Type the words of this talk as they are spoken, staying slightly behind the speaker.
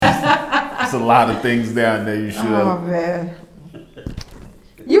It's a lot of things down there you should. Oh man.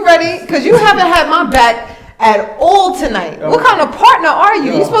 You ready? Because you haven't had my back at all tonight. Yo. What kind of partner are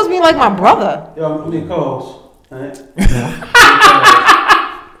you? Yo. You're supposed to be like my brother. Yo, I'm in calls. Alright?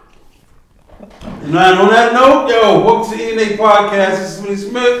 Now, on that note, yo, welcome to the ENA Podcast. This is Willie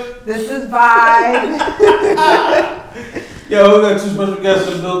Smith. This is Vibe. Yo, we got two special guests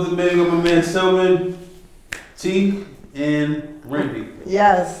in the building, man. We got my man Selman, T, and Randy.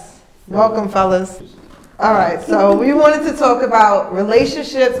 Yes. Welcome, fellas. All right. So we wanted to talk about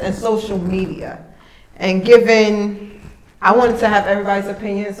relationships and social media. And I wanted to have everybody's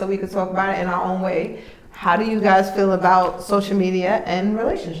opinion so we could talk about it in our own way. How do you guys feel about social media and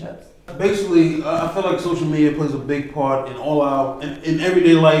relationships? Basically, I feel like social media plays a big part in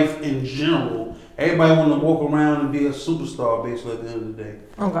everyday life in general. Everybody want to walk around and be a superstar, basically, at the end of the day.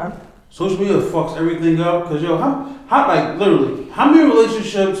 Okay. Social media fucks everything up, because, yo, how many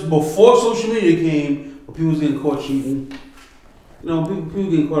relationships before social media came where people was getting caught cheating? You know, people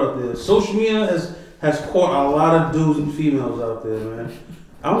getting caught out there. Social media has caught a lot of dudes and females out there, man.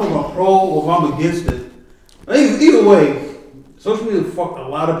 I don't know if I'm pro or if I'm against it. Either way, social media fucked a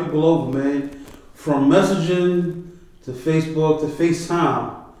lot of people over, man. From messaging to Facebook to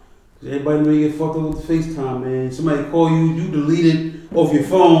FaceTime. Everybody may get fucked up with the FaceTime, man. Somebody call you, you delete it off your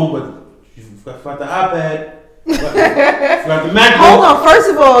phone, but you forgot the iPad, forgot the MacBook. Hold on. First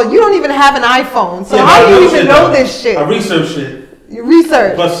of all, you don't even have an iPhone, so how do you even know this shit? I research shit. You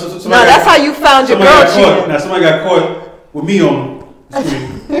research. Plus, that's how you found your girl cheating. Now somebody got caught with me on the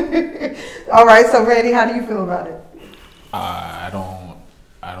screen. All right. So Randy, how do you feel about it? I don't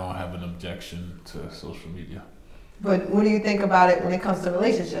have an objection to social media. But what do you think about it when it comes to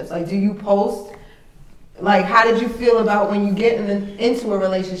relationships? Like, do you post? Like, how did you feel about when you get into a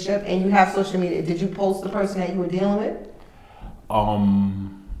relationship and you have social media? Did you post the person that you were dealing with?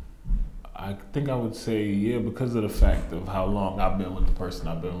 I think I would say yeah, because of the fact of how long I've been with the person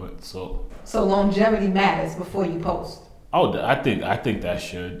I've been with. So longevity matters before you post. Oh, I think that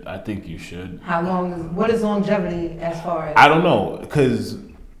should. I think you should. What is longevity as far as? I don't know, because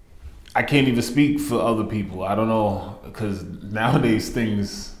I can't even speak for other people. I don't know, because nowadays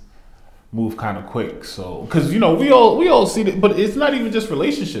things move kind of quick. So, because, you know, we all see it, but it's not even just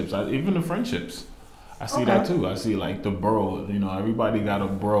relationships. Even the friendships, I see that too. I see like the bro. You know, everybody got a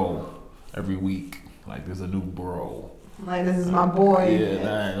bro every week. Like there's a new bro. Like, this is my boy.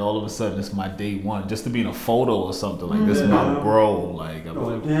 Yeah, and all of a sudden it's my day one. Just to be in a photo or something. Like, this is my bro. Like, I'm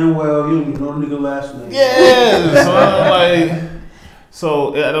like, damn well, you don't even know the nigga last name. Yeah,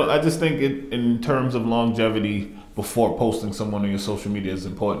 I just think it, in terms of longevity, before posting someone on your social media is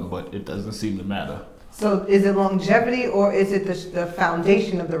important, but it doesn't seem to matter. So is it longevity or is it the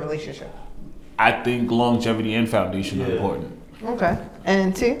foundation of the relationship? I think longevity and foundation are important. Okay.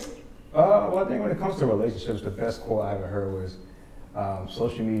 And T? Well, I think when it comes to relationships, the best quote I ever heard was,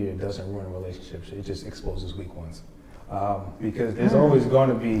 social media doesn't ruin relationships, it just exposes weak ones. Because there's always going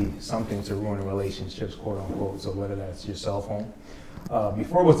to be something to ruin relationships, quote unquote, so whether that's your cell phone.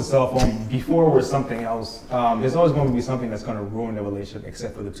 Before it was the cell phone, before it was something else, there's always going to be something that's going to ruin the relationship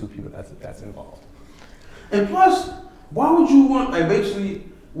except for the two people that's involved. And plus, why would you want, like, basically,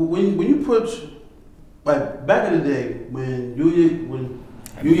 when you put, like, back in the day, when you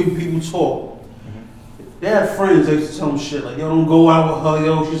and your people talk, they had friends, they used to tell them shit like, yo, don't go out with her,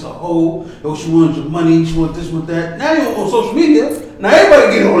 yo, she's a hoe, yo, she wants your money, she wants this, with that. Now you're on social media, now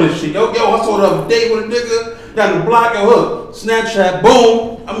everybody getting on this shit. Yo, I saw the other day with a nigga down the block, yo, look, Snapchat,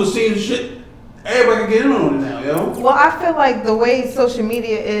 boom, I'm just seeing the shit. Everybody can get in on it now, yo. Well, I feel like the way social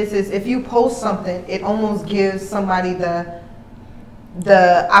media is if you post something, it almost gives somebody the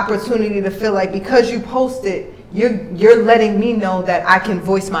opportunity to feel like because you post it, you're letting me know that I can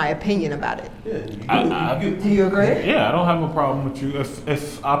voice my opinion about it. Yeah, do you agree? Yeah, I don't have a problem with you.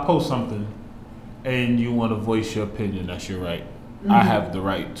 If I post something and you want to voice your opinion, that's your right. Mm-hmm. I have the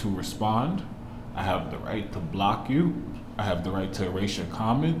right to respond. I have the right to block you. I have the right to erase your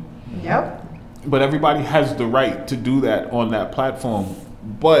comment. Yep. But everybody has the right to do that on that platform.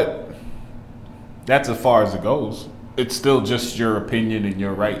 But that's as far as it goes. It's still just your opinion and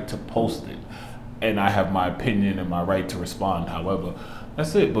your right to post it. And I have my opinion and my right to respond, however.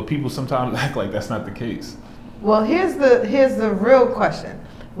 That's it. But people sometimes act like that's not the case. Well, here's the real question.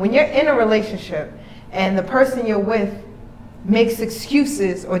 When you're in a relationship and the person you're with makes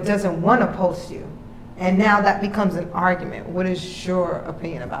excuses or doesn't want to post you, and now that becomes an argument, what is your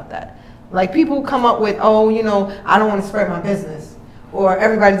opinion about that? Like, people come up with, I don't want to spread my business, or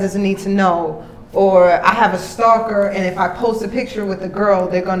everybody doesn't need to know, or I have a stalker, and if I post a picture with a girl,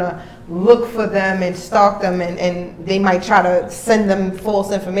 they're gonna look for them and stalk them, and they might try to send them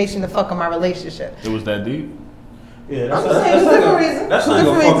false information to fuck up my relationship. It was that deep. Yeah, I'm just saying, there's different reasons. That's There's like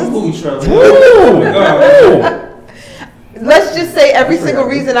a different fucking reasons. movie trailer. Let's just say every single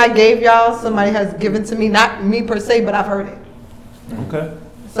reason I gave y'all, somebody has given to me, not me per se, but I've heard it. Okay.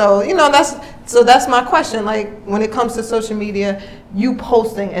 So, you know, that's my question. Like, when it comes to social media, you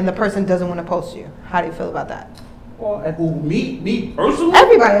posting and the person doesn't want to post you. How do you feel about that? Well, me personally?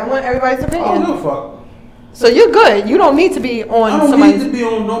 Everybody. I want everybody's I don't opinion. give a fuck. So you're good. You don't need to be on I don't somebody's... need to be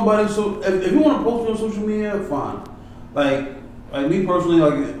on nobody. So if you want to post me on social media, fine. Like me personally,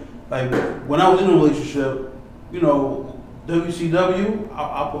 like when I was in a relationship, you know, WCW,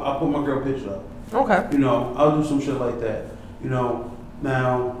 I put my girl picture up. Okay. You know, I'll do some shit like that. You know,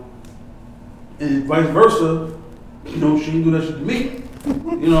 now, and vice versa, you know, she can do that shit to me.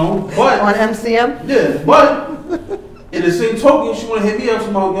 You know, but On MCM? yeah, but in the same token, she wanna hit me up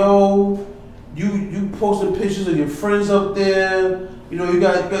about, yo, you posting pictures of your friends up there. You know, you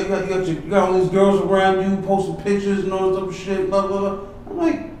got all these girls around you posting pictures and all this other shit, blah blah blah. I'm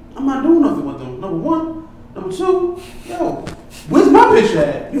like, I'm not doing nothing with them. Number one, number two, yo, where's my picture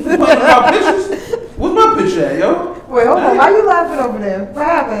at? You posting my pictures? Where's my picture at, yo? Wait, hold on. Why you laughing over there? What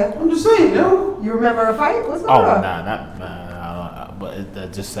happened? I'm just saying, yo. You remember a fight? What's going Oh, on? nah, but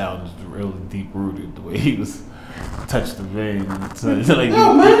that just sounds really deep rooted the way he was touched the vein. So, like,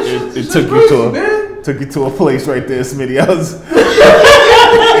 No, man, it shit's took crazy, you man. took you to a place right there, Smitty. I was,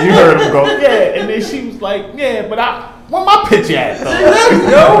 you heard him go, yeah, and then she was like, yeah, but where my picture at though?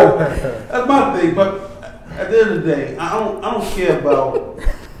 Exactly, yo. That's my thing. But at the end of the day, I don't care about.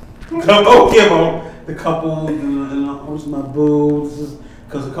 I don't care about the couple and who's my boo.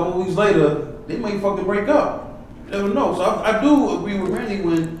 Because a couple weeks later, they might fucking break up. You never know. So I do agree with Randy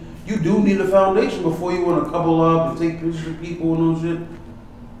when you do need a foundation before you want to couple up and take pictures of people and all shit.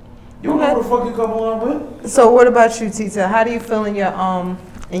 You don't know who the fuck you couple up with. So what about you, Tita? How do you feel in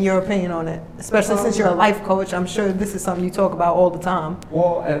your opinion on it? Especially since you're a life coach, I'm sure this is something you talk about all the time.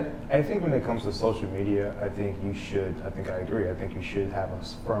 Well, I think when it comes to social media, I think I agree. I think you should have a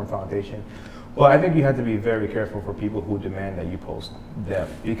firm foundation. Well, I think you have to be very careful for people who demand that you post them,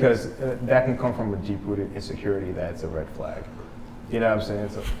 because that can come from a deep-rooted insecurity that's a red flag. You know what I'm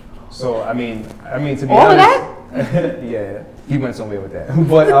saying? So I mean, to be All honest, of that? yeah, you went somewhere with that.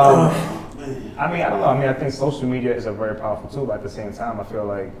 But I mean, I don't know. I mean, I think social media is a very powerful tool, but at the same time, I feel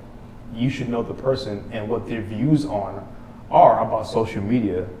like you should know the person and what their views are about social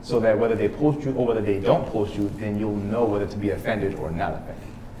media, so that whether they post you or whether they don't post you, then you'll know whether to be offended or not offended.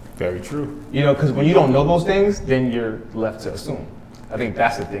 Very true. You know, because when you don't know those things, then you're left to assume. I think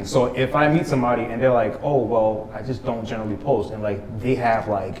that's the thing. So if I meet somebody and they're like, oh, well, I just don't generally post, and like they have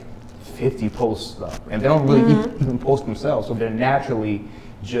like 50 posts up, and they don't really even post themselves, so they're naturally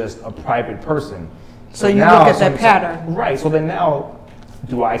just a private person. So you look at that pattern. Right. So then now,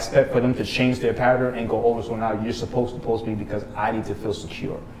 do I expect for them to change their pattern and go over? So now you're supposed to post me because I need to feel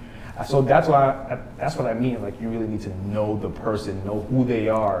secure. So that's what I mean. Like, you really need to know the person, know who they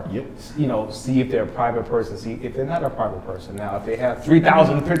are. Yep. You know, see if they're a private person. See if they're not a private person. Now, if they have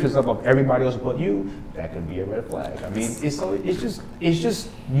 3,000 pictures up of everybody else but you, that could be a red flag. I mean, it's just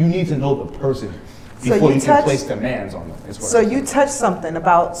you need to know the person before you can place demands on them. So you touched something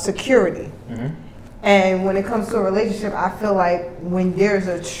about security. Mm-hmm. And when it comes to a relationship, I feel like when there's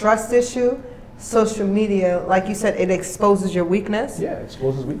a trust issue, social media, like you said, it exposes your weakness. Yeah, it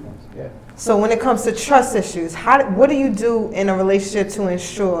exposes weakness. Yeah. So when it comes to trust issues, what do you do in a relationship to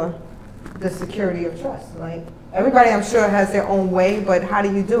ensure the security of trust? Like, everybody, I'm sure, has their own way, but how do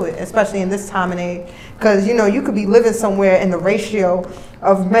you do it, especially in this time and age? Because, you know, you could be living somewhere and the ratio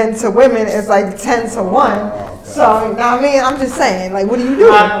of men to women is like 10 to 1. Okay. So, you know what I mean? I'm just saying, like, what do you do?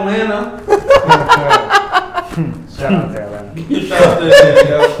 Hi, Atlanta. Shout out to Atlanta. Shout out to that,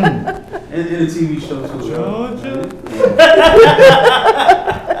 yo. And the TV show too. Georgia.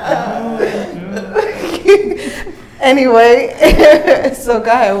 Anyway, so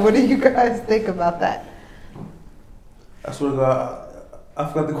go ahead. What do you guys think about that? I swear to God, I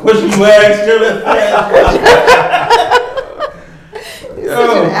forgot the question you asked. You're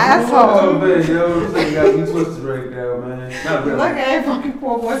such an asshole. Oh man, yo, this thing got me twisted right now, man. Not really. Look, I ain't fucking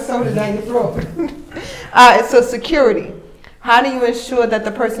pour more soda down your throat. Alright, so security. How do you ensure that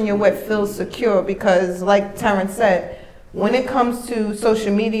the person you're with feels secure? Because like Terrence said, when it comes to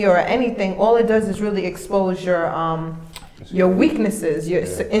social media or anything, all it does is really expose your weaknesses, your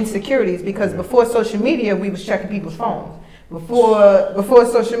insecurities. Because before social media, we was checking people's phones. Before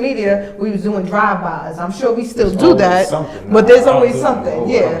social media, we was doing drive-bys. I'm sure we still There's do always that, something. but there's I don't always do that. something. No, I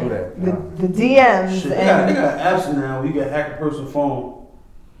Yeah, don't do that. the DMs Shit, they got and apps now where you can hack a person's phone.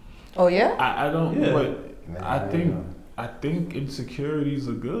 oh yeah. I don't. Yeah. But Man, I think insecurities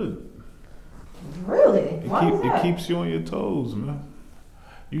are good. Really? Why is It that? keeps you on your toes, man.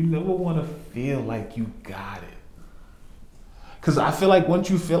 You never want to feel like you got it. Cause I feel like once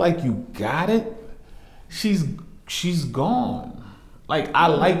you feel like you got it, she's gone. Like I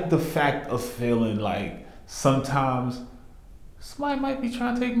like the fact of feeling like sometimes somebody might be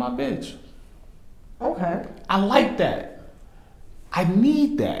trying to take my bitch. Okay. I like that. I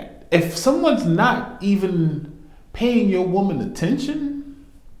need that. If someone's not even paying your woman attention,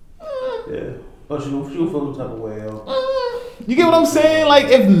 Yeah. But she'll feel some type of way, yo. you get what I'm saying? Like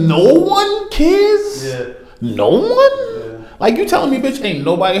if no one cares, Yeah. no one. Yeah. Like you telling me, bitch, ain't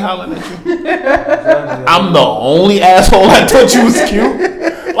nobody hollering at you. Exactly. I'm the only asshole I thought you was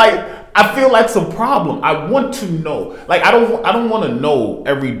cute. Like I feel that's a problem. I want to know. Like I don't want to know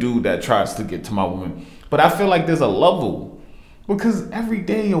every dude that tries to get to my woman, but I feel like there's a level because every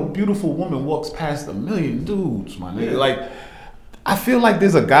day a beautiful woman walks past a million dudes, my nigga. Yeah. Like I feel like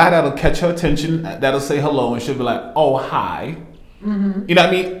there's a guy that'll catch her attention, that'll say hello, and she'll be like, "Oh, hi." Mm-hmm. You know what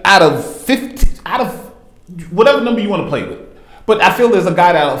I mean? Out of whatever number you want to play with. But I feel there's a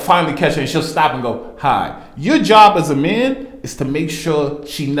guy that'll finally catch her and she'll stop and go, "Hi." Your job as a man is to make sure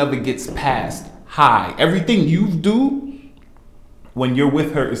she never gets past hi. Everything you do when you're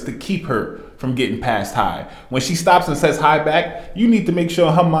with her is to keep her from getting past hi. When she stops and says hi back, you need to make sure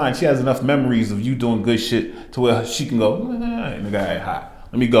in her mind she has enough memories of you doing good shit to where she can go, and the guy, hi,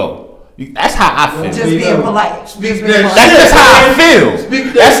 let me go. That's how I feel. Just being polite. Speak Just that being shit. That's just how I feel.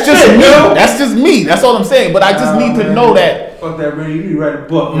 Speak That's that just shit, me. yo. That's just me. That's all I'm saying. But I just need to man. know that Fuck that, Randy. You need to write a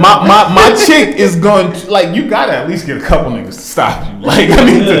book. my chick is going to, like, you gotta at least get a couple niggas to stop you. Like, I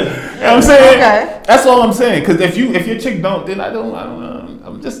need to, you know what I'm saying? Okay. That's all I'm saying. Because if your chick don't, then I don't know.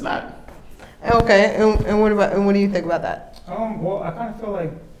 I'm just not. Okay. And what do you think about that? Well, I kind of feel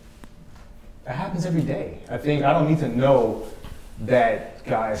like it happens every day. I think I don't need to know that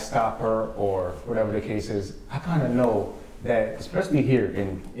guys stop her or whatever the case is. I kind of know that, especially here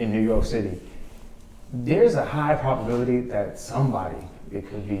in New York City, there's a high probability that somebody, it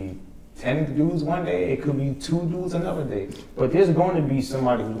could be 10 dudes one day, it could be 2 dudes another day, but there's going to be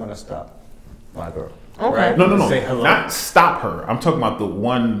somebody who's going to stop my girl. Okay. Right? No. Say hello. Not stop her. I'm talking about the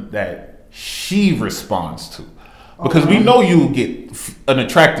one that she responds to. Because we know you get an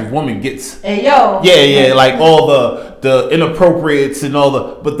attractive woman gets Hey yo. yeah, like all the inappropriates and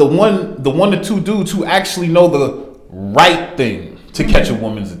all but the one or two dudes who actually know the right thing to catch a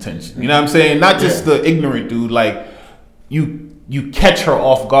woman's attention. You know what I'm saying? Not just the ignorant dude. Like you catch her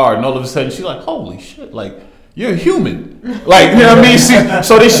off guard, and all of a sudden she's like, "Holy shit!" Like you're human. Like you know what I mean?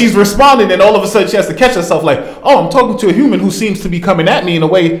 So then she's responding, and all of a sudden she has to catch herself. Like, oh, I'm talking to a human who seems to be coming at me in a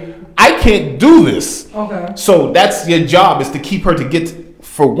way I can't do this. Okay. So that's your job, is to keep her to get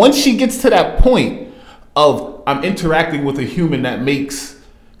for once she gets to that point of I'm interacting with a human that makes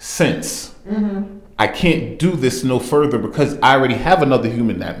sense. Mm-hmm. I can't do this no further because I already have another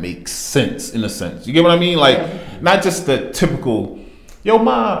human that makes sense in a sense. You get what I mean? Like not just the typical, yo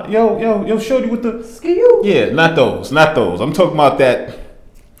ma, yo shorty with the Ski-you. yeah, not those. I'm talking about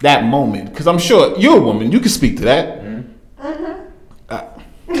that moment because I'm sure you're a woman. You can speak to that.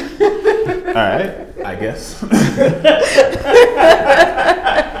 All right, I guess.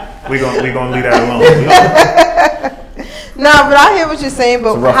 we gonna leave that alone. No, but I hear what you're saying.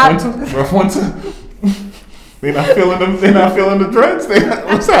 But Rough winter. They're not feeling the dreads.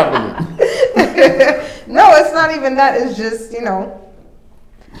 What's happening? No, it's not even that. It's just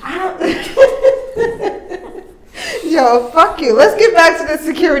I don't. Yo, fuck you. Let's get back to the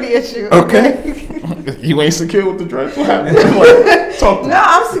security issue. Okay. You ain't secure with the dreads. What happened? Like, talk to me. No,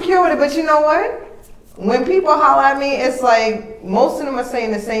 I'm secure with it, but you know what? When people holler at me, it's like most of them are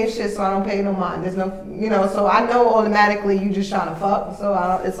saying the same shit, so I don't pay no mind. There's no, so I know automatically you just trying to fuck. So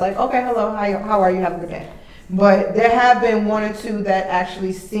it's like, okay, hello, how are you? Have a good day. But there have been one or two that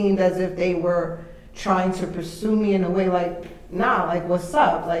actually seemed as if they were trying to pursue me in a way like, nah, like what's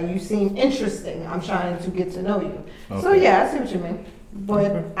up? Like you seem interesting. I'm trying to get to know you. Okay. So yeah, I see what you mean.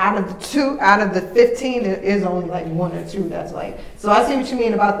 But out of the 15, there is only like 1 or 2 that's like. So I see what you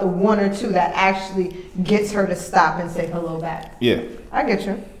mean about the 1 or 2 that actually gets her to stop and say hello back. Yeah. I get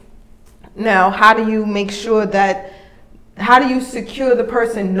you. Now, how do you make sure that? How do you secure the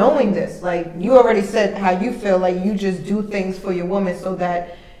person knowing this? Like you already said how you feel like you just do things for your woman so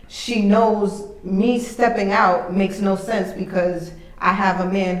that she knows me stepping out makes no sense because I have a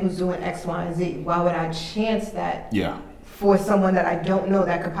man who's doing X, Y, and Z. Why would I chance that? Yeah. for someone that I don't know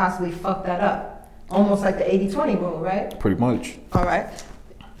that could possibly fuck that up. Almost like the 80-20 rule, right? Pretty much. All right.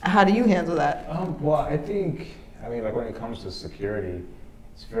 How do you handle that? Well, I think, like when it comes to security,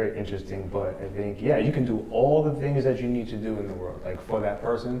 it's very interesting, but I think, you can do all the things that you need to do in the world, like for that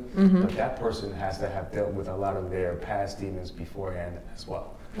person, but that person has to have dealt with a lot of their past demons beforehand as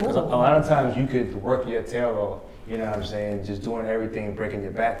well. Because a lot of times you could work your tail off, you know what I'm saying, just doing everything, breaking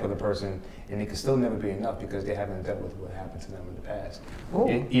your back for the person, and it can still never be enough because they haven't dealt with what happened to them in the past.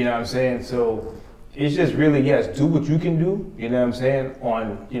 You know what I'm saying? So it's just really, do what you can do, you know what I'm saying,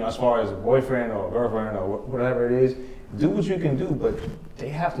 on, as far as a boyfriend or a girlfriend or whatever it is, do what you can do, but they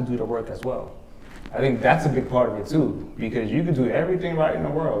have to do the work as well. I think that's a big part of it too, because you can do everything right in the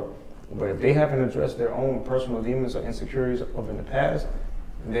world, but if they haven't addressed their own personal demons or insecurities of in the past,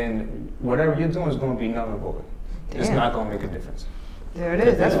 then whatever you're doing is going to be null and void. It's not going to make a difference. There it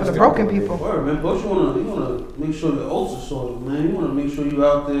is. That's for the broken people. Word, man. Plus, you wanna make sure the oats are sorted, man. You wanna make sure you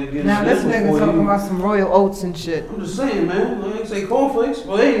out there getting. Now this nigga talking about some royal oats and shit. I'm just saying, man. I ain't say cornflakes,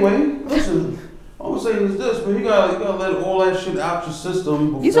 but anyway, listen. All I'm saying is this, man. You gotta let all that shit out your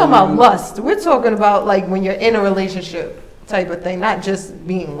system. You talking about lust? We're talking about like when you're in a relationship type of thing, not just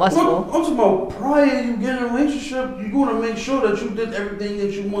being lustful. I'm talking about prior you get in a relationship, you wanna make sure that you did everything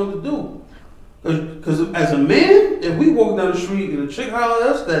that you wanted to do. Because as a man, if we walk down the street and a chick holler at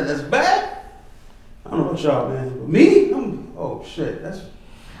us, that's bad. I don't know about y'all, man, but me, oh shit, that's.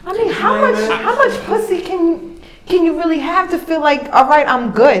 I mean, how much pussy can you really have to feel like, all right,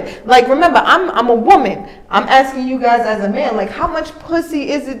 I'm good? Like, remember, I'm a woman. I'm asking you guys as a man, like, how much pussy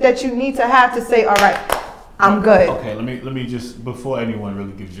is it that you need to have to say, all right, I'm good? Okay, let me just, before anyone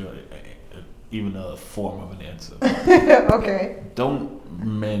really gives you even a form of an answer. Okay. Don't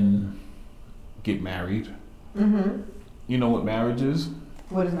men get married? Mm-hmm. You know what marriage is?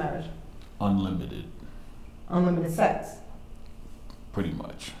 What is marriage? Unlimited. Unlimited sex. Pretty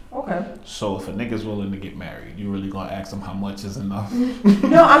much. Okay. So if a nigga's willing to get married, you really gonna ask him how much is enough?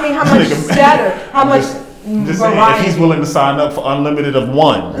 No, I mean how much scatter, how much just variety. saying, if he's willing to sign up for unlimited of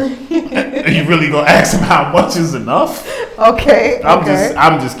one, you really gonna ask him how much is enough? Okay.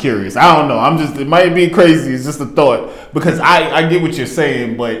 I'm just curious. I don't know. It might be crazy. It's just a thought because I get what you're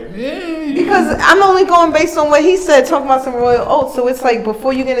saying, but because I'm only going based on what he said, talking about some royal oats. So it's like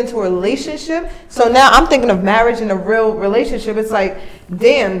before you get into a relationship. So now I'm thinking of marriage and a real relationship. It's like,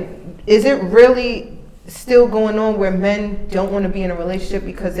 damn, is it really still going on where men don't want to be in a relationship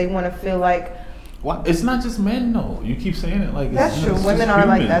because they want to feel like? What? It's not just men, though. You keep saying it like that's it's true. It's Women are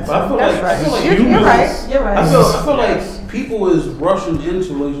like that too. That's right. You're right. You're right. I feel like people is rushing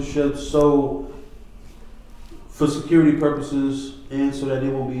into relationships so for security purposes and so that they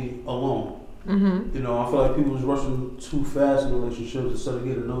won't be alone. Mm-hmm. You know, I feel like people is rushing too fast in relationships instead of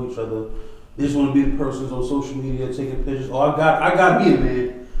getting to know each other. They just want to be the persons on social media taking pictures. Oh, I got me a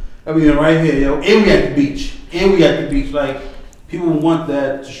man. I mean, right here, yo, and we at the beach. Like people want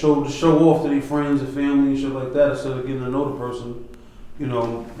that to show off to their friends and family and shit like that instead of getting to know the person, you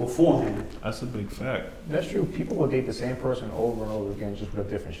know, beforehand. That's a big fact. That's true. People will date the same person over and over again, just with a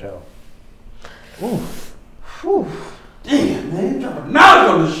different show. Oof. Damn, man, dropping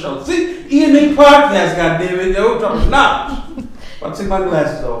knowledge on this show. See, ENA podcast, goddammit, yo, dropping knowledge. I'll take my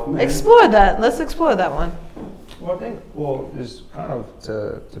glasses off, man. Explore that. Let's explore that one. Well, I think, just kind of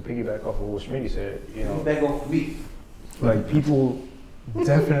to piggyback off of what Schmitty said, you know. Back off me. Like, people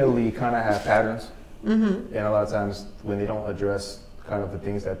definitely kind of have patterns. Mm-hmm. And a lot of times when they don't address kind of the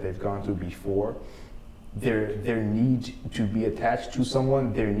things that they've gone through before, their need to be attached to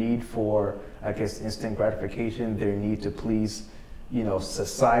someone, their need for, I guess, instant gratification, their need to please, you know,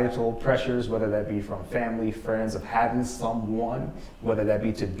 societal pressures, whether that be from family, friends, of having someone, whether that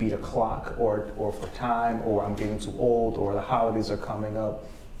be to beat a clock or for time, or I'm getting too old, or the holidays are coming up.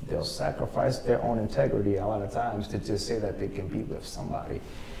 They'll sacrifice their own integrity a lot of times to just say that they can be with somebody.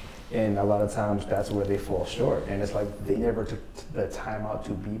 And a lot of times that's where they fall short. And it's like they never took the time out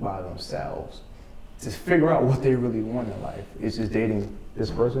to be by themselves, to figure out what they really want in life. It's just dating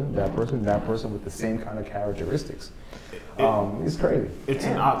this person, that person with the same kind of characteristics. It's crazy. It's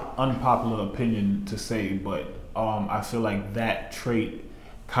an unpopular opinion to say, but I feel like that trait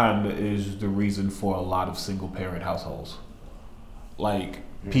kind of is the reason for a lot of single parent households. Like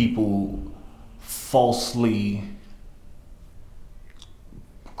people falsely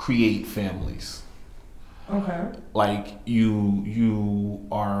create families. Okay. Like you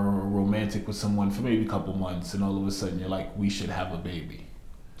are romantic with someone for maybe a couple months, and all of a sudden you're like, we should have a baby.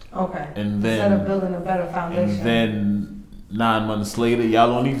 Okay. And then instead of building a better foundation. And then 9 months later, y'all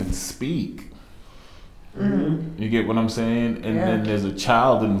don't even speak. Mm-hmm. You get what I'm saying? And Yeah. then there's a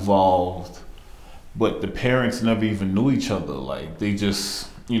child involved, but the parents never even knew each other. Like they just,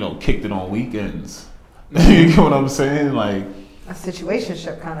 kicked it on weekends. You know what I'm saying? Like A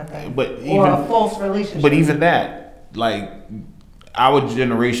situationship kind of thing. But or a false relationship. But even that, like our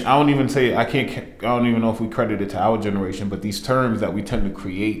generation, I don't even know if we credit it to our generation, but these terms that we tend to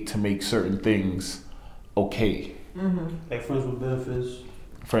create to make certain things okay. Like friends with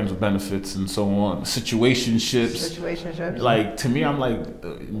benefits And so on. Situationships. Like to me, I'm like,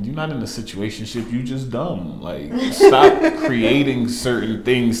 you're not in a situationship. You just dumb. Like stop creating certain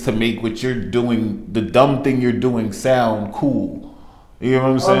things to make what you're doing, the dumb thing you're doing, sound cool. You know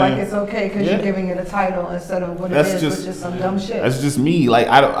what I'm saying? Or like it's okay because you're giving it a title instead of what it is, which is some dumb shit. That's just me. Like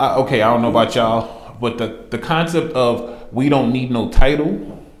I don't know about y'all, but the concept of we don't need no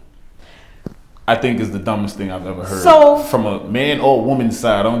title, I think is the dumbest thing I've ever heard. So, from a man or woman's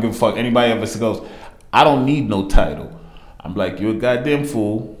side, I don't give a fuck. Anybody ever goes, I don't need no title. I'm like, you're a goddamn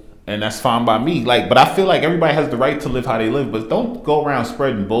fool, and that's fine by me. Like, but I feel like everybody has the right to live how they live, but don't go around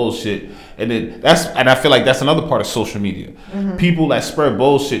spreading bullshit. And I feel like that's another part of social media. People that spread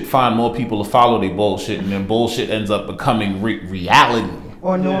bullshit find more people to follow their bullshit, and then bullshit ends up becoming reality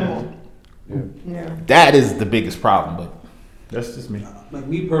or normal. Yeah. That is the biggest problem, but that's just me. Like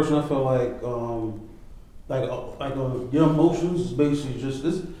me personally, I feel like your emotions is basically just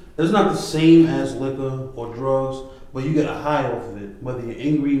this. It's not the same as liquor or drugs, but you get a high off of it. Whether you're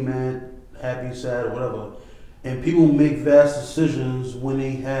angry, mad, happy, sad, or whatever. And people make vast decisions when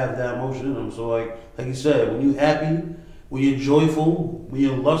they have that emotion in them. So like you said, when you're happy, when you're joyful, when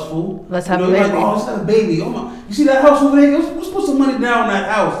you're lustful, let's have a baby. Like, oh, let's have a baby. Oh my, you see that house over there? Let's put some money down on that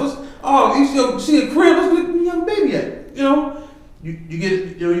house. You see a crib? Let's get a baby at. You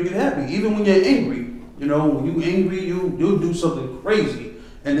get happy. Even when you're angry, when you angry, you'll do something crazy.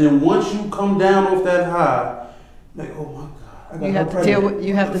 And then once you come down off that high, like, oh my God. You have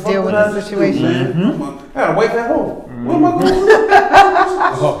to deal with the situation. I got a wife at home. What am I going to do?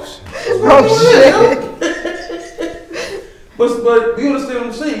 Oh shit. But you understand what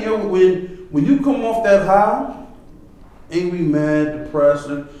I'm saying? When you come off that high, angry, mad, depressed,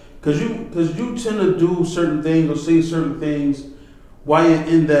 because you tend to do certain things or say certain things while you're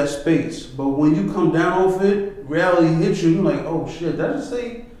in that space. But when you come down off it, reality hits you. You're like, oh shit, did I just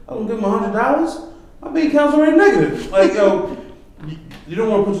say I'm gonna give him $100? My bank account's already negative. Like, you don't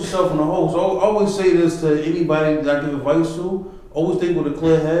want to put yourself in a hole. So I always say this to anybody that I give advice to: always think with a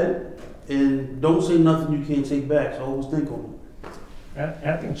clear head, and don't say nothing you can't take back. So always think on it. And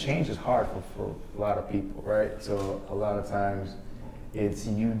I think change is hard for a lot of people, right? So a lot of times, it's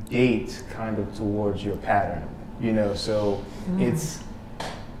you date kind of towards your pattern, So it's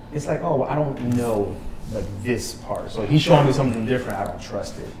like, oh, I don't know like this part. So he's showing me something different. I don't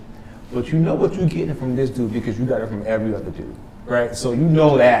trust it. But you know what you're getting from this dude because you got it from every other dude, right? So you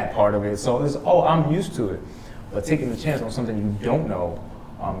know that part of it. So it's, oh, I'm used to it. But taking the chance on something you don't know,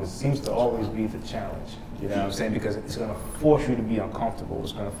 it seems to always be the challenge. You know what I'm saying? Because it's going to force you to be uncomfortable.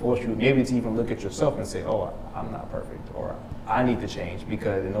 It's going to force you maybe to even look at yourself and say, oh, I'm not perfect, or I need to change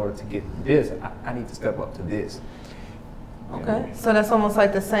because in order to get this, I need to step up to this. Okay, so that's almost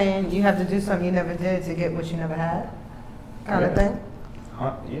like the saying, you have to do something you never did to get what you never had, kind of thing?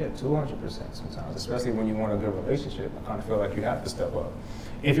 Yeah, 200% sometimes, especially when you want a good relationship. I kind of feel like you have to step up.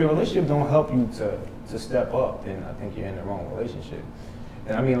 If your relationship don't help you to step up, then I think you're in the wrong relationship.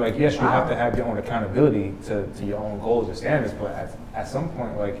 And I mean, like, yes, you have to have your own accountability to your own goals and standards, but at some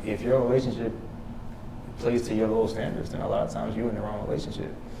point, like, if your relationship plays to your low standards, then a lot of times you're in the wrong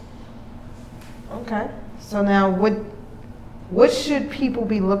relationship. Okay, so now what should people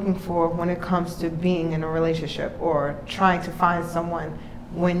be looking for when it comes to being in a relationship or trying to find someone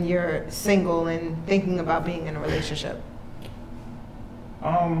when you're single and thinking about being in a relationship?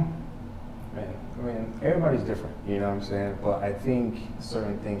 Everybody's different, you know what I'm saying? But I think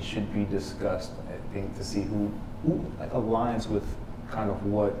certain things should be discussed, I think, to see who like aligns with kind of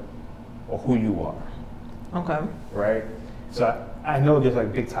what or who you are. Okay. Right? So I know there's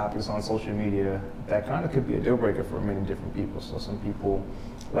like big topics on social media that kind of could be a deal breaker for many different people. So some people,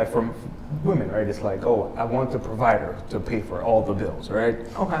 like for women, right? It's like, oh, I want the provider to pay for all the bills, right?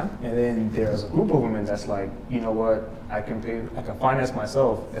 Okay. And then there's a group of women that's like, you know what? I can finance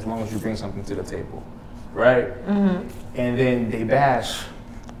myself as long as you bring something to the table, right? Mm-hmm. And then they bash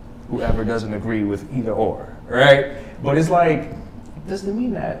whoever doesn't agree with either or, right? But it's like, it doesn't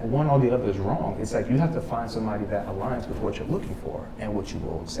mean that one or the other is wrong. It's like you have to find somebody that aligns with what you're looking for and what you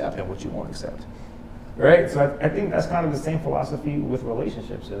will accept and what you won't accept. Right? So I think that's kind of the same philosophy with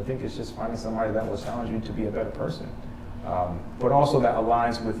relationships. I think it's just finding somebody that will challenge you to be a better person. But also that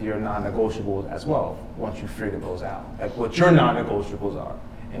aligns with your non-negotiables as well, once you figure those out. Like what your non-negotiables are.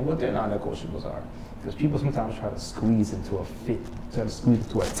 and what their non-negotiables are. Because people sometimes try to squeeze into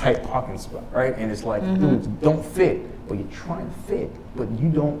a tight parking spot, right? And it's like, dude, you don't fit, but you're trying to fit, but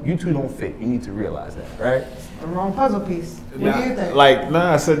you two don't fit. You need to realize that, right? The wrong puzzle piece. What do you think?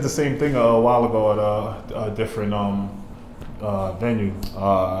 I said the same thing a while ago at a different venue.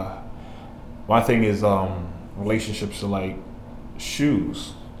 My thing is relationships are like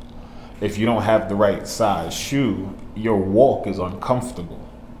shoes. If you don't have the right size shoe, your walk is uncomfortable.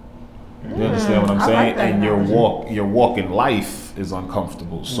 You understand what I'm saying? like that and analogy. your walk in life is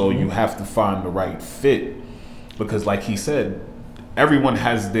uncomfortable. So you have to find the right fit. Because like he said, everyone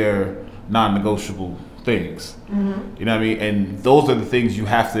has their non-negotiable things. You know what I mean? And those are the things you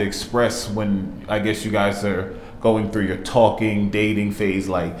have to express when I guess you guys are going through your talking, dating phase.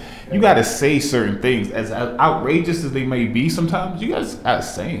 Like, you got to say certain things. As outrageous as they may be sometimes, you guys got to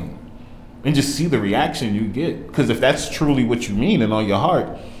say them. And just see the reaction you get. Because if that's truly what you mean and on your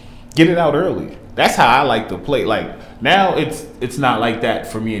heart, get it out early. That's how I like to play. Like, now it's not like that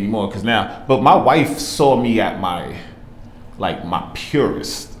for me anymore. But my wife saw me at my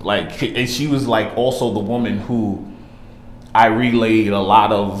purest. Like, and she was like also the woman who I relayed a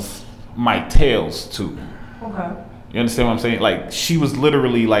lot of my tales to. Okay. You understand what I'm saying? Like, she was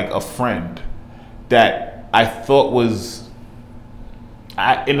literally like a friend that I thought was,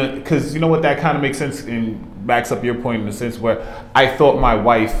 because you know what, that kind of makes sense and backs up your point in the sense where I thought my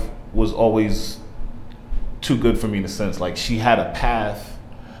wife was always too good for me in a sense. Like, she had a path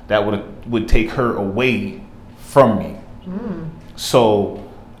that would take her away from me. So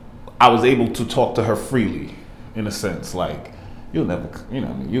I was able to talk to her freely in a sense. Like, you'll never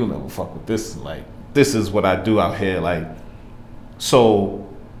fuck with this. Like, this is what I do out here. Like, so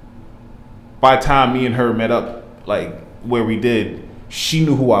by the time me and her met up, like where we did, she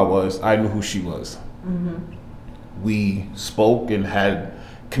knew who I was. I knew who she was. We spoke and had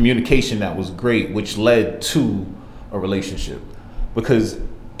communication that was great, which led to a relationship, because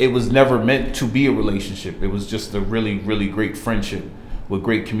it was never meant to be a relationship. It was just a really, really great friendship with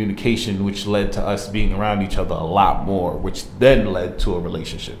great communication, which led to us being around each other a lot more, which then led to a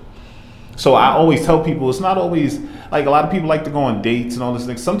relationship. So I always tell people, it's not always like, a lot of people like to go on dates and all this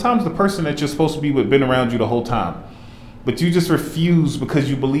things. Sometimes the person that you're supposed to be with been around you the whole time, but you just refuse because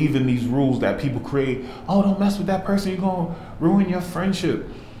you believe in these rules that people create. Oh, don't mess with that person, you're gonna ruin your friendship.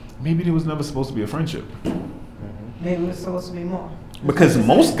 Maybe there was never supposed to be a friendship. Maybe it was supposed to be more. Because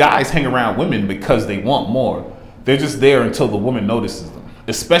most guys hang around women because they want more. They're just there until the woman notices them.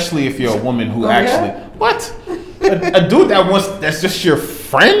 Especially if you're a woman who what? A dude that's just your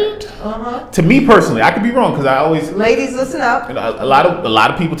friend? To me personally, I could be wrong because I always, Ladies, listen up. a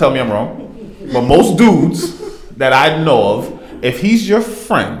lot of people tell me I'm wrong. But most dudes that I know of, if he's your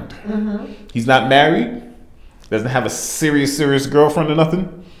friend, he's not married, doesn't have a serious girlfriend or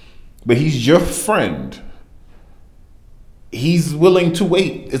nothing, but he's your friend, he's willing to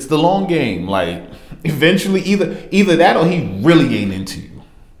wait. It's the long game. Like, eventually either that or he really ain't into you,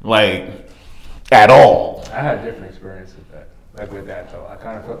 like, at all. I had a different experience with that. Like with that though, I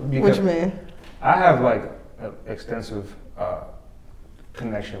kind of felt, Which man? I have like an extensive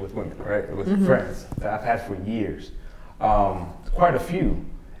connection with women, right? With friends that I've had for years, quite a few.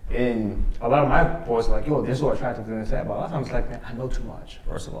 And a lot of my boys are like, yo, they're so attractive to this, that. But a lot of times, like, man, I know too much.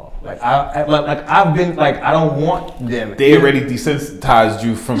 First of all, like, I've been like, I don't want them. They already desensitized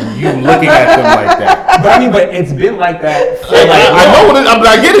you from you looking at them like that. But I mean, but it's been like that. For Like, like, I know what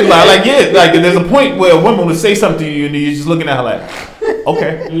I get it. Like, there's a point where a woman would say something to you and you're just looking at her like,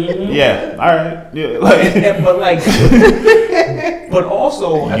 okay, yeah, all right, yeah. Like, but like, but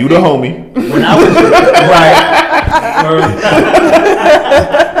also, you the homie. when I was right.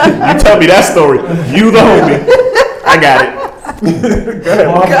 You tell me that story. You the homie. I got it.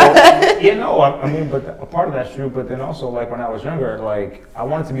 Go ahead. You know, I mean, but a part of that's true. But then also, like when I was younger, like I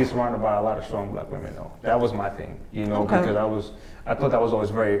wanted to be surrounded by a lot of strong black women. Though that was my thing, you know, because I thought that was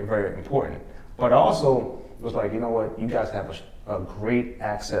always very, very important. But I also was like, you know what, you guys have a great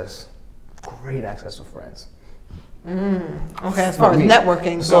access to friends. Okay, as far as me.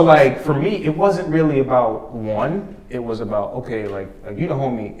 networking. So like for me, it wasn't really about one. It was about, okay, like you the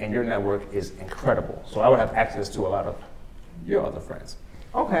homie and your network is incredible. So I would have access to a lot of your other friends.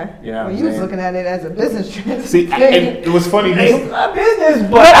 Okay. You know what Well, I'm you was saying? looking at it as a business transaction. See, and it was funny. It's not business,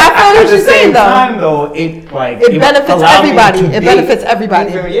 but I feel what at you're the saying, same though. time, though, it benefits allowed me everybody. to It date benefits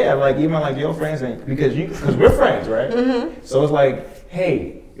everybody. even- yeah, like even like your friends, and because we're friends, right? So it's like,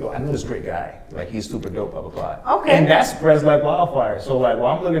 hey, yo, I know this great guy. Like he's super dope, blah blah blah. Okay. And that spreads like wildfire. So like, well,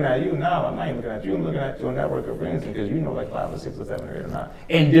 I'm looking at you now. I'm not even looking at you. I'm looking at your network of friends because you know like 5 or 6 or 7 or 8 or 9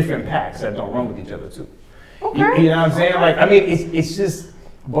 in different packs that don't run with each other too. Okay. You know what I'm saying? Like, I mean, it's just.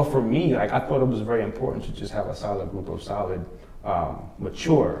 But for me, like I thought it was very important to just have a solid group of solid,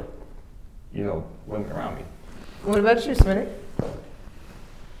 mature, women around me. What about you, Smitty?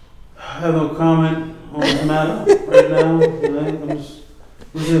 I have no comment on this matter right now. Right? I'm just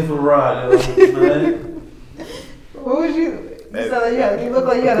here for the ride. Right? What would you? You sound like you look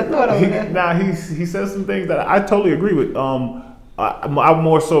like you had a thought over there. Nah, he says some things that I totally agree with. I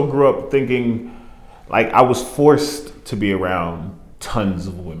more so grew up thinking like I was forced to be around tons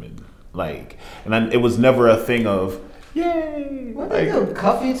of women, like, and it was never a thing of yay. What like, they do?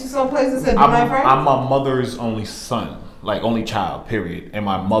 Cuff you to some place and say, "Be my friend"? I'm my mother's only son, like only child, period. And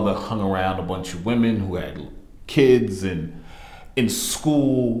my mother hung around a bunch of women who had kids, and in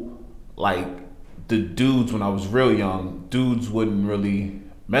school, like the dudes when I was real young, dudes wouldn't really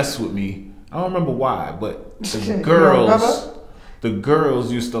mess with me. I don't remember why, but the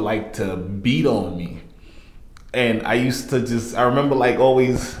girls used to like to beat on me. And I remember like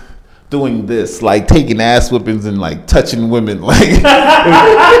always doing this, like taking ass whippings and like touching women. Like,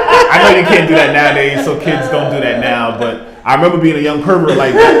 I know you can't do that nowadays, so kids don't do that now. But I remember being a young pervert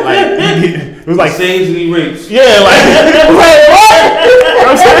like that. Like, it was like Saves and he rapes. yeah, like what? You know what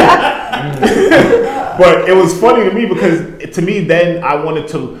I'm saying? But it was funny to me because to me then I wanted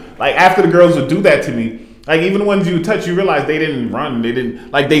to, like, after the girls would do that to me. Like, even the ones you touch, you realize they didn't run. They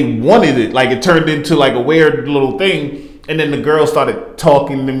didn't, like, they wanted it. Like, it turned into, like, a weird little thing. And then the girls started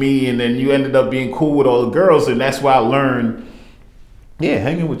talking to me, and then you ended up being cool with all the girls. And that's why I learned, yeah,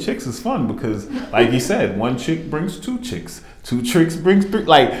 hanging with chicks is fun because, like you said, one chick brings two chicks. Two tricks brings three.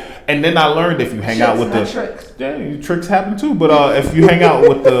 Like, and then I learned if you hang out with the... tricks. Yeah, tricks happen too. But if you hang out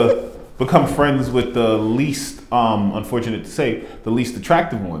with become friends with the least, unfortunate to say, the least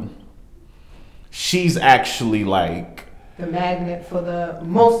attractive one, she's actually like the magnet for the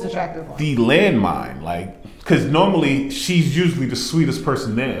most attractive one. the landmine, like, because normally she's usually the sweetest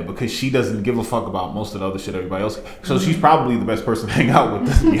person there because she doesn't give a fuck about most of the other shit everybody else. So she's probably the best person to hang out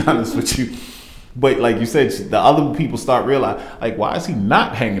with, to be honest with you. But like you said, the other people start realizing, like, why is he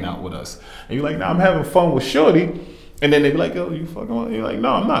not hanging out with us? And you're like, nah, I'm having fun with Shorty. And then they be like, oh, you fucking with? You're like,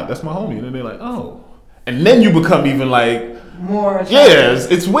 no, I'm not. That's my homie. And then they're like, oh. And then you become even like, more attractive.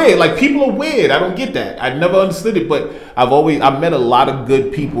 yeah, it's weird. Like, people are weird. I don't get that. I never understood it, but I've met a lot of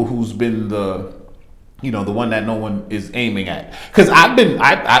good people who's been the one that no one is aiming at. Because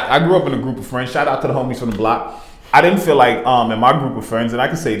I grew up in a group of friends. Shout out to the homies from the block. I didn't feel like in my group of friends, and I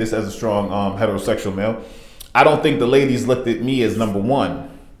can say this as a strong heterosexual male, I don't think the ladies looked at me as number one.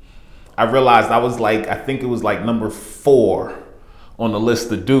 I realized I was like, I think it was like number 4 on the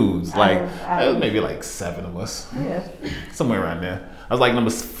list of dudes. Like, it was maybe like 7 of us. Yeah. Somewhere around there. I was like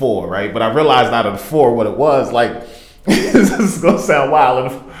number 4, right? But I realized out of the 4 what it was. Like, this is gonna sound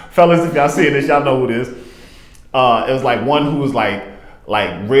wild. And fellas, if y'all seeing this, y'all know who it is. It was like one who was like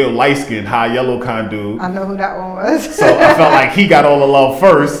real light skinned, high yellow kind of dude. I know who that one was. So I felt like he got all the love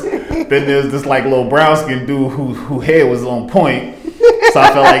first. Then there's this like little brown skinned dude who hair was on point. So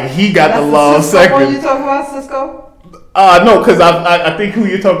I felt like he got the love second. You talking about Cisco? No, because I think who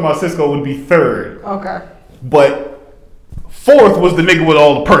you're talking about, Cisco, would be 3rd. Okay. But 4th was the nigga with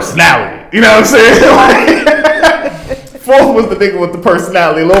all the personality. You know what I'm saying? 4th was the nigga with the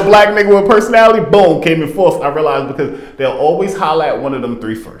personality. A little black nigga with personality, boom, came in 4th. I realized because they'll always holler at one of them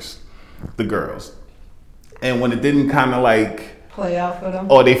 3 first, the girls. And when it didn't kind of like play out for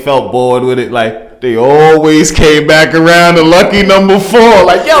them, or they felt bored with it, like they always came back around to lucky number 4.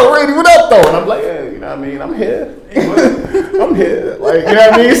 Like, yo, Randy, what up though? And I'm like, yeah, you know what I mean? I'm here. I'm here. Like, you know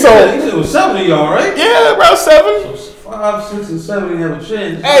what I mean? So it was 7 of y'all, right? yeah, around 7. So 5, 6, and 7 didn't have a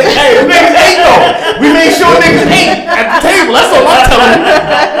chance. Hey, niggas 8 though. We made sure niggas 8 at the table. That's all I'm telling you.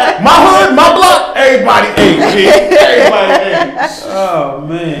 My hood, my block, everybody 8. G. Everybody 8. Oh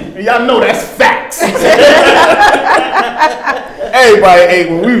man. And y'all know that's facts. Everybody 8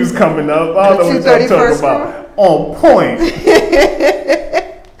 when we was coming up. I don't know what y'all talking about. On point.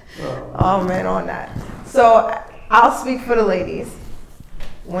 Oh man, on that. So I'll speak for the ladies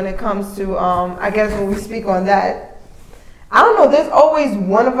when it comes to I guess when we speak on that. I don't know, there's always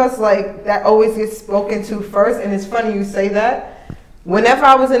one of us like that always gets spoken to first, and it's funny you say that. Whenever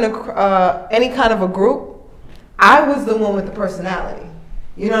I was in any kind of a group, I was the one with the personality.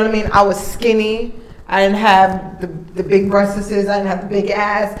 You know what I mean? I was skinny. I didn't have the big breasts. I didn't have the big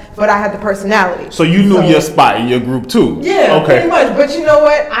ass, but I had the personality. So you knew your spot in your group too? Yeah, okay. Pretty much. But you know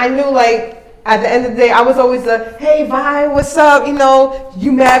what? I knew like at the end of the day, I was always the, hey, Vi, what's up? You know,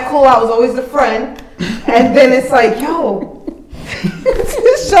 you mad cool. I was always the friend. And then it's like, yo,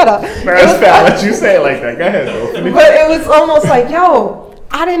 shut up. That's fair. I'll let you say it like that. Go ahead, though. But it was almost like, yo,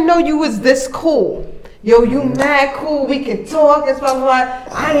 I didn't know you was this cool. yo, you mad cool, we can talk and stuff like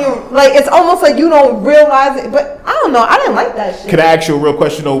that. I didn't, like, it's almost like you don't realize it, but I don't know, I didn't like that shit. Can I ask you a real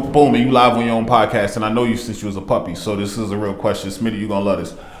question though? Boom, and you live on your own podcast, and I know you since you was a puppy, so this is a real question. Smitty, you gonna love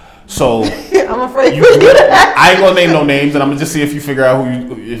this. So I'm afraid you grew, I ain't gonna name no names, and I'm gonna just see if you figure out who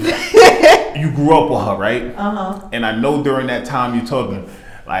you grew up with her, right? And I know during that time you talking,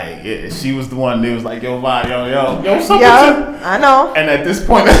 like she was the one that was like, yo, Vi, yo, something. Yeah, I know. And at this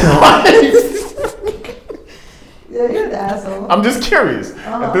point in life, yeah, you're the asshole. I'm just curious.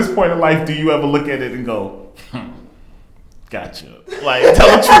 At this point in life, do you ever look at it and go, gotcha? Like, tell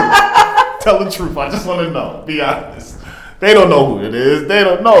the truth. Tell the truth. I just want to know. Be honest. They don't know who it is. They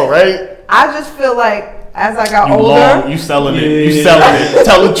don't know, right? I just feel like as I got older, you selling it. You selling it.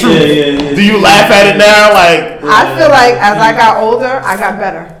 Tell the truth. Yeah. Do you laugh at it now? Like, I feel like as I got older, I got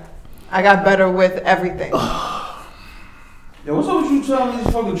better. I got better with everything. Yo, what's up with you selling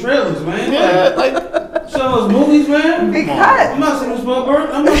these fucking trailers, man? yeah, like, Selling those movies, man? Because I'm not saying Spielberg.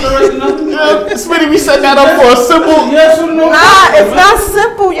 I'm not directing nothing. Smitty, we set that up for a simple. Yes or no? nah, it's not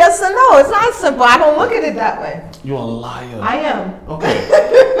simple. Yes or no, it's not simple. I don't look at it that way. You're a liar. I am. Okay.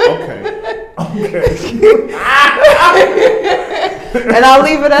 And I'll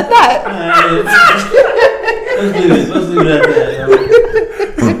leave it at that. Let's leave it at that, yo.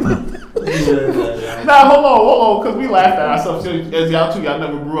 Let's leave it at that, yo. Nah, hold on, because we laughed at ourselves. As y'all too, y'all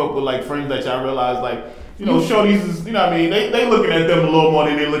never grew up with like friends that y'all realized like, you know, shorties is, you know what I mean? They looking at them a little more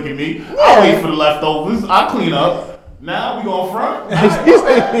than they look at me. I wait for the leftovers. I clean up. Now we going front. Yeah,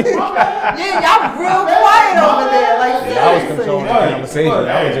 y'all real quiet over there. Like, seriously. I was controlling the conversation.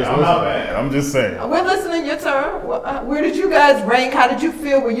 I was just I'm not listening. bad. I'm just saying. We're listening. Your turn. Where did you guys rank? How did you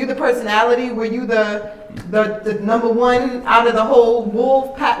feel? Were you the personality? Were you the number one out of the whole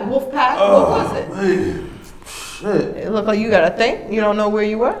wolf pack? What was it? Man. Shit. It looked like you got to think. You don't know where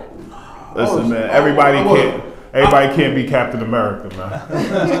you were. Listen, man. Everybody can't be Captain America, man.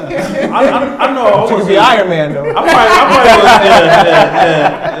 I know. You could be Iron Man though. I probably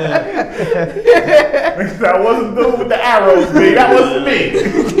yeah. That wasn't the dude with the arrows, me. That wasn't me.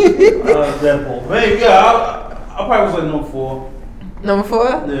 Deadpool. Man, yeah, I probably was like number 4. Number 4?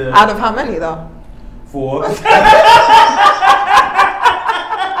 Yeah. Out of how many though? 4.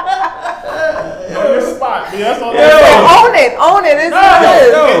 On your spot, man. That's all Own it. It's what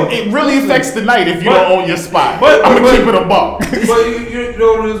it is. It really affects the night if you don't own your spot. but- I'm gonna keep it a buck. But you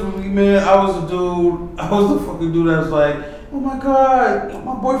know what it is with me, man? I was the fucking dude that was like, oh my god,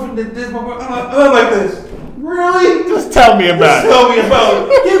 my boyfriend did this, I'm like this. Really? Just tell me about it. Tell me about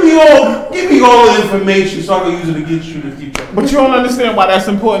it. Give me all the information so I can use it against you in the future. But you don't understand why that's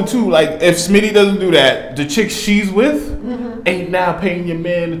important too. Like, if Smitty doesn't do that, the chick she's with ain't now paying your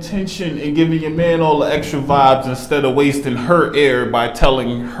man attention and giving your man all the extra vibes instead of wasting her air by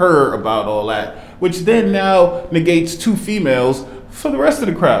telling her about all that, which then now negates 2 females for the rest of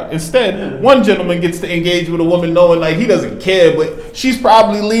the crowd. Instead, one gentleman gets to engage with a woman knowing like he doesn't care, but she's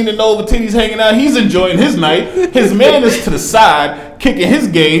probably leaning over, titties hanging out. He's enjoying his night. His man is to the side, kicking his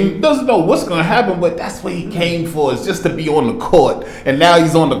game, doesn't know what's going to happen, but that's what he came for, is just to be on the court. And now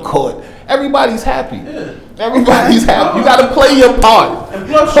he's on the court. Everybody's happy. Everybody's happy. You got to play your part. And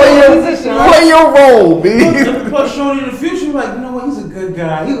plus, Play your role, man. and plus, showing in the future, you're like, you know what? He's a good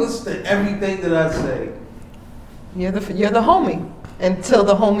guy. He listens to everything that I say. You're the homie until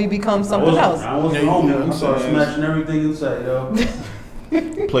the homie becomes something else. I wasn't homie. I started smashing everything inside,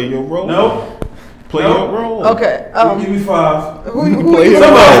 yo. Play your role. Nope. Play Nope. your role. Okay. Give me 5. Who Play you your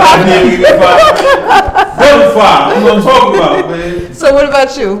Somebody give me 5. Double 5. I'm gonna talk about, man. So what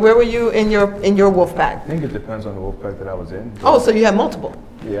about you? Where were you in your wolf pack? I think it depends on the wolf pack that I was in. Oh, so you have multiple.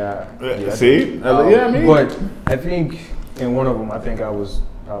 Yeah. See? Yeah, I mean. But I think in one of them, I think I was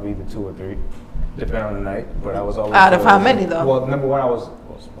probably either 2 or 3, depending on the night. But I was always Out of how many, though? Well, number 1, I was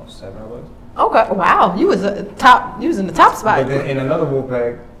about 7 of us. Okay. Wow. You was in the top spot. But then in another wolf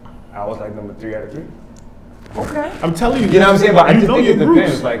pack, I was like number 3 out of 3. Okay. I'm telling you. You know what I'm saying? But I you just know think your it groups.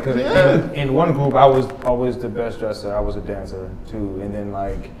 depends. Like, because in one group, I was always the best dresser. I was a dancer too, and then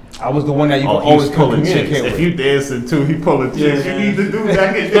like I was the one that you could always communicate with. If you dancing too, he pulling chicks. Yeah. You need to do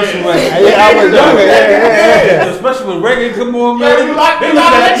that. Especially I was younger. Yeah. Especially when reggae come on, Yeah, man. you like They they look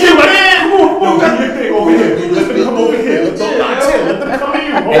like at you, you, man. man. Come on, do your thing over here. Let them come over here. Let them not chill. Let them come to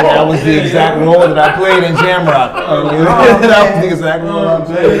you. And that was the exact role that I played in Jamrock. That was the exact role I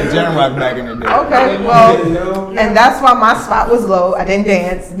played in Jamrock back in the day. Okay. Well, and that's why my spot was low. I didn't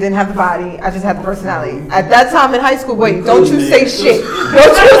dance, didn't have the body. I just had the personality. At that time in high school, wait, don't you say shit. Don't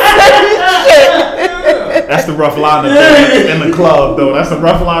you say shit. That's the rough line of it in the club, though. That's the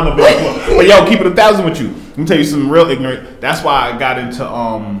rough line of it. But yo, keep it 1,000 with you. Let me tell you something real ignorant. That's why I got into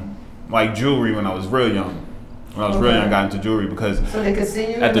like jewelry when I was real young. When I was real young, I got into jewelry because So they could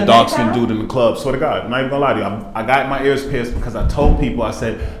see you at in the the dark skinned nighttime? dude in the club. Swear to God, I'm not even gonna lie to you. I got my ears pierced because I told people, I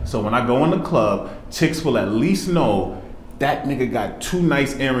said, so when I go in the club, chicks will at least know that nigga got 2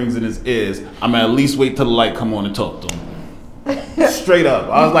 nice earrings in his ears. I'm gonna at least wait till the light come on and talk to him. Straight up.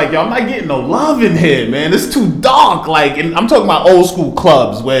 I was like, yo, I'm not getting no love in here, man. It's too dark. Like, and I'm talking about old school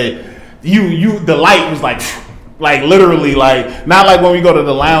clubs where the light was like literally, like, not like when we go to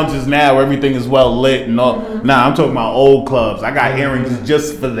the lounges now where everything is well lit and all. Nah, I'm talking about old clubs. I got earrings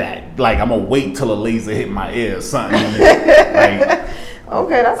just for that. Like, I'm gonna wait till a laser hit my ear or something. Like,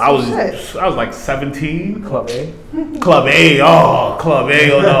 Okay, that's I was shit. like 17. Club A, Club A, and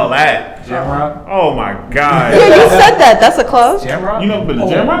all that. Jamrock. Oh my God. Yeah, you said that. That's a club. Jamrock. You never been to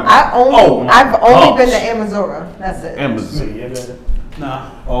Jamrock? I've only gosh. been to Amazora. That's it. Amazon.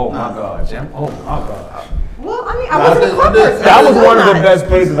 Nah. Oh my God, Oh my God. Well, I mean, I wasn't a club person. That was one of the Not. best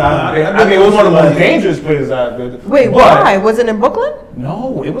places I've been. I mean, it was one of the most dangerous places I've been. Wait, But- why? Was it in Brooklyn?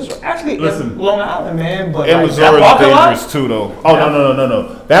 No, it was actually Listen. in Long Island, man. But Amazon that is parking lot- dangerous too, though. Oh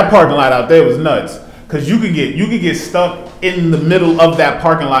no! That parking lot out there was nuts. Cause you could get stuck in the middle of that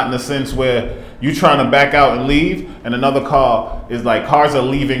parking lot in the sense where you trying to back out and leave, and another car is like cars are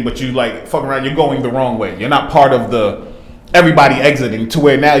leaving, but you like fucking around. You're going the wrong way. You're not part of the everybody exiting to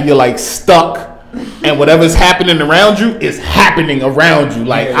where now you're like stuck. And whatever's happening around you is happening around you.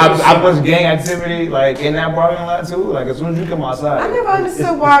 Like Yeah, I so much gang activity, like in that parking lot too. Like as soon as you come outside, I never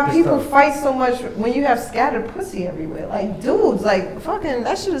understood why people fight so much when you have scattered pussy everywhere. Like, dudes, like, fucking,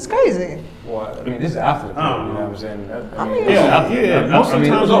 that shit is crazy. Well, I mean, this is after the club, you know what I'm saying? I mean, yeah. Most of the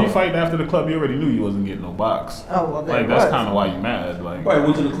times when you was fighting after the club, you already knew you wasn't getting no box. Oh, well, there Like it that's was. kind of why you mad. Like, Probably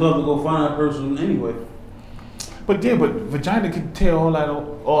went to the club to go find that person anyway. but vagina can tear all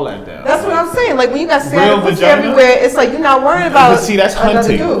that down. That's what I'm saying. Like, when you got Real scattered pussy vagina? everywhere, it's like you're not worried about But see, that's another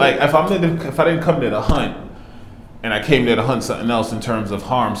hunting. dude. Like if I didn't come there to hunt, and I came there to hunt something else in terms of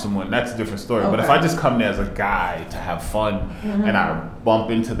harm someone, that's a different story. But if Okay. I just come there as a guy to have fun, and I bump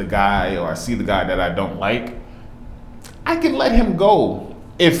into the guy or I see the guy that I don't like, I can let him go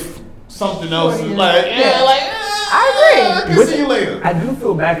if something else is yeah. like, Yeah. I I agree. can see you later. I do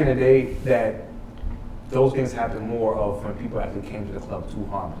feel back in the day that those things happened more of when people actually came to the club to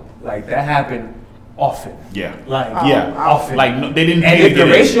harm them. Like that happened often. Yeah. Like Yeah. often. Like no, they didn't And pay to if the get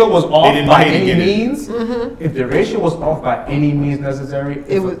in. ratio was They off didn't by pay to any get in. means, if the ratio was off by any means necessary,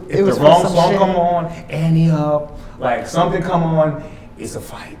 It was- if it was the for wrong some song shit. come on, Annie up, like something come on, it's a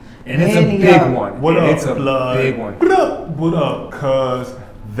fight. And it's Annie a big Up. one. What And up, it's a blood? big one. What up? Cause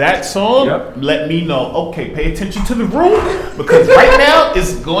that song Yep. let me know. Okay, pay attention to the room because right now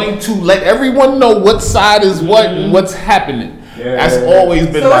it's going to let everyone know what side is what and what's happening. Yeah. That's always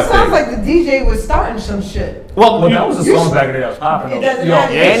been So my it sounds thing. like the DJ was starting some shit. well, Well, you- that was the you song should- back in the day that was popping. It doesn't Yo,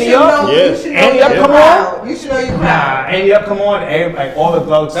 matter. Annie You should up? know, Yeah. you should know Annie your up, come crowd. You should know your Nah, crowd. Annie up, come on, like all the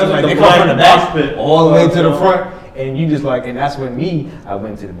thugs, That's like like they the come from the black back, mosh pit. all the way to the front, and you just like, and that's when I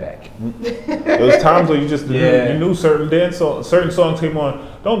went to the back. there was times where you just Yeah. you knew certain songs came on.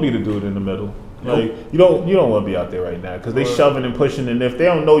 Don't be the dude in the middle. Like you don't want to be out there right now because they shoving and pushing, and if they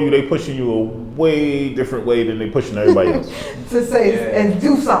don't know you, they pushing you a way different way than they pushing everybody else. To say Yeah. and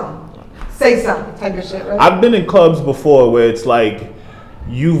do something. Say something type of shit, right? I've been in clubs before where it's like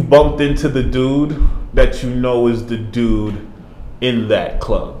you've bumped into the dude that you know is the dude in that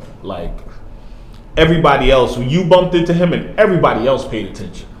club. Like everybody else, you bumped into him and everybody else paid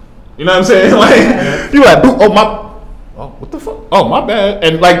attention. You know what I'm saying? Like you like, what the fuck? Oh my bad.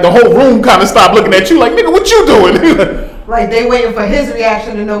 And like the whole room kind of stopped looking at you like, nigga, what you doing? Like they waiting for his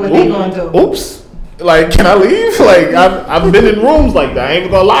reaction to know what they gonna do. Oops. Like, can I leave? Like, I've been in rooms like that. I ain't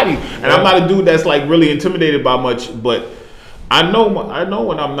even gonna lie to you. And I'm not a dude that's like really intimidated by much, but I know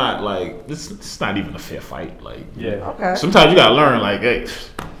when I'm not like it's not even a fair fight. Like, Yeah. Okay. sometimes you gotta learn. Like, hey,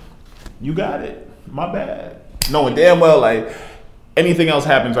 you got it. My bad. Knowing damn well like anything else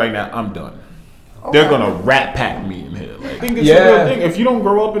happens right now, I'm done. They're gonna rat pack me in here. Like, I think it's a Yeah. real thing. If you don't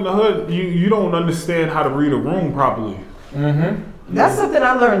grow up in the hood, you don't understand how to read a room properly. That's something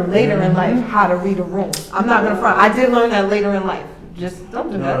I learned later in life, how to read a room. I'm not gonna front. I did learn that later in life. Just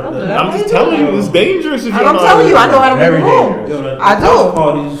don't do that. Don't do that. I'm Why just you doing telling that? you, it's dangerous if you I'm don't know telling you, I know how to read Very a room. dangerous. Yo, the I do. house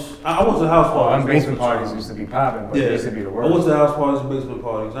parties. I went to house Oh, parties. them basement parties used to be popping, but Yeah. they used to be the I went worst. to house parties and basement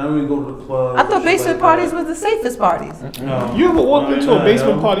parties. I didn't even go to the club. I thought basement parties was the safest parties. No. You ever walked No, into a no,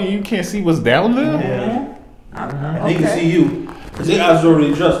 basement no. party and you can't see what's down there? Yeah. They can Okay. see you. Cause their eyes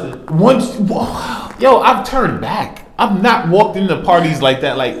already adjusted. Once, yo, I've turned back. I've not walked into parties like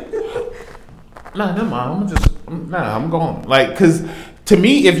that. Like, nah, never mind. I'm going. Like, cause to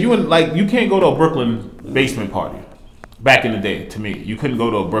me, if you you can't go to a Brooklyn basement party. Back in the day, to me, you couldn't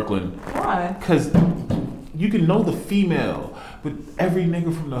go to a Brooklyn Why? because you can know the female, but every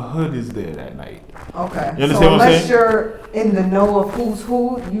nigga from the hood is there that night. Okay. You understand so what I'm unless saying? you're in the know of who's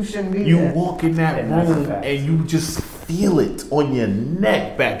who, you shouldn't be You there. walk in that And that's a room fact. and you just feel it on your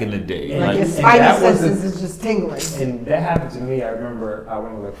neck back in the day. Like your and spidey that wasn't- senses is just tingling. And that happened to me. I remember I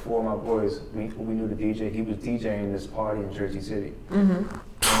went with like 4 of my boys. We knew the DJ. He was DJing this party in Jersey City.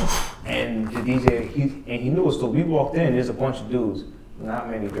 And the DJ, he knew us. So we walked in. There's a bunch of dudes, not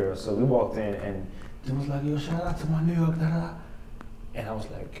many girls. So we walked in, and dude was like, "Yo, shout out to my New York." Da, da, da. And I was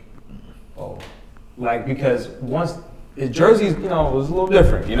like, "Oh," like because once Jersey's, you know, was a little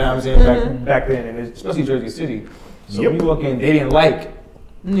different. You know what I'm saying? Back then, and especially Jersey City. So when you walk in, they didn't like.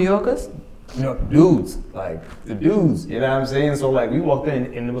 New Yorkers? You know, dudes, like the dudes, you know what I'm saying? So like we walked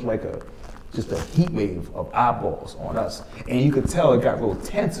in and it was like just a heat wave of eyeballs on us. And you could tell it got real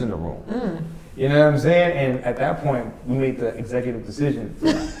tense in the room. You know what I'm saying? And at that point, we made the executive decision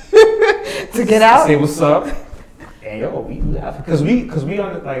To get out? say what's up. And yo, we laugh. Cause we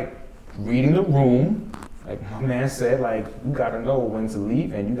on like reading the room, like my man said, like you gotta know when to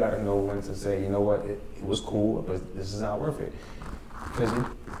leave and you gotta know when to say, you know what, it was cool, but this is not worth it.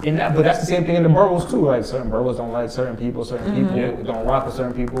 But that's the same thing in the boroughs too. Like certain boroughs don't like certain people don't rock with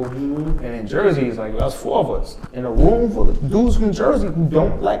certain people. And in Jersey, it's like that's 4 of us in a room full of dudes from Jersey who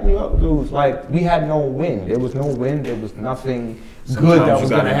don't like New York dudes. Like we had no win. There was no win. There was nothing good that was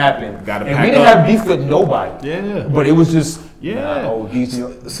going to happen. And we didn't have beef with nobody. Yeah. But it was just these New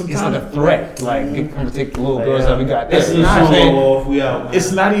York. It's Sometimes- like a threat. Like you come to take the little girls that we got. That's That's the not solo it. off. We out. Man.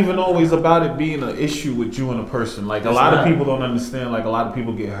 It's not even always about it being an issue with you and a person. Like a lot not. of people don't understand. Like a lot of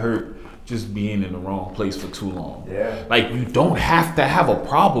people get hurt just being in the wrong place for too long. Yeah. Like you don't have to have a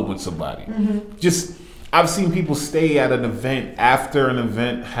problem with somebody. Just I've seen people stay at an event after an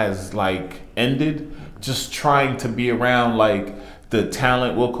event has like ended, just trying to be around like the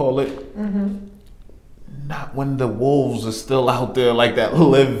talent, we'll call it. Not when the wolves are still out there like that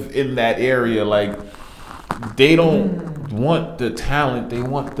live in that area. Like they don't want the talent, they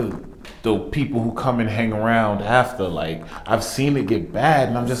want the people who come and hang around after. Like I've seen it get bad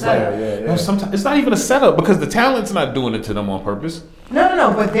and I'm just like, no, sometimes it's not even a setup because the talent's not doing it to them on purpose.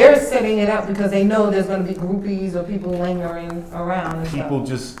 No, but they're setting it up because they know there's going to be groupies or people lingering around and People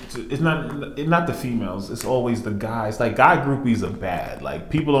stuff. just, it's not the females, it's always the guys. Like guy groupies are bad. Like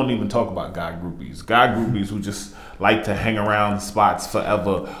people don't even talk about guy groupies. Guy groupies who just like to hang around spots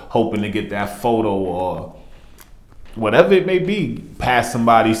forever hoping to get that photo or whatever it may be, pass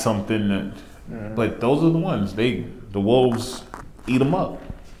somebody something. But those are the ones, the wolves eat them up.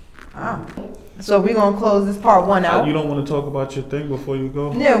 So we're going to close this part 1 out. You don't want to talk about your thing before you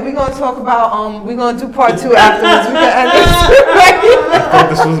go? Yeah, we're going to talk about, we're going to do part 2 afterwards. We can end this. I thought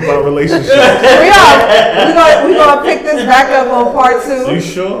this was about relationships. We are. We're going to pick this back up on part 2. You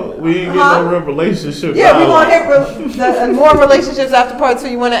sure? We ain't getting no real relationship. Yeah, we're going to hit more relationships after part 2.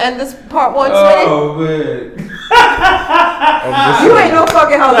 You want to end this part 1, Smitty? Oh man. You ain't no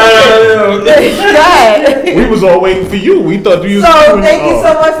fucking house. God. We was all waiting for you. We thought you was So doing thank you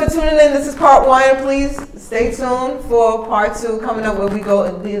so much for tuning in. This is part 1. Please stay tuned for part 2 coming up where we go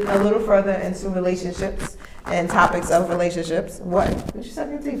a little further into relationships and topics of relationships. What you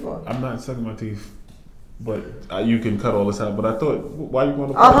sucking your teeth for? I'm not sucking my teeth, but you can cut all this out. But I thought, why you going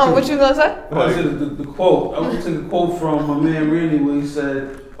to part 2? What you gonna say? I said the quote. I'm gonna take a quote from my man Randy where he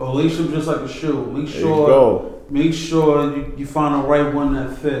said, "A relationship just like a shoe. Make sure you find the right one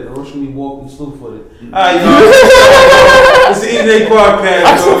that fit, or else you'll be walking slew footed." All right, y'all. It's the Evening Podcast.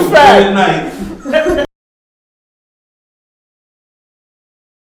 That's a fact. Good night.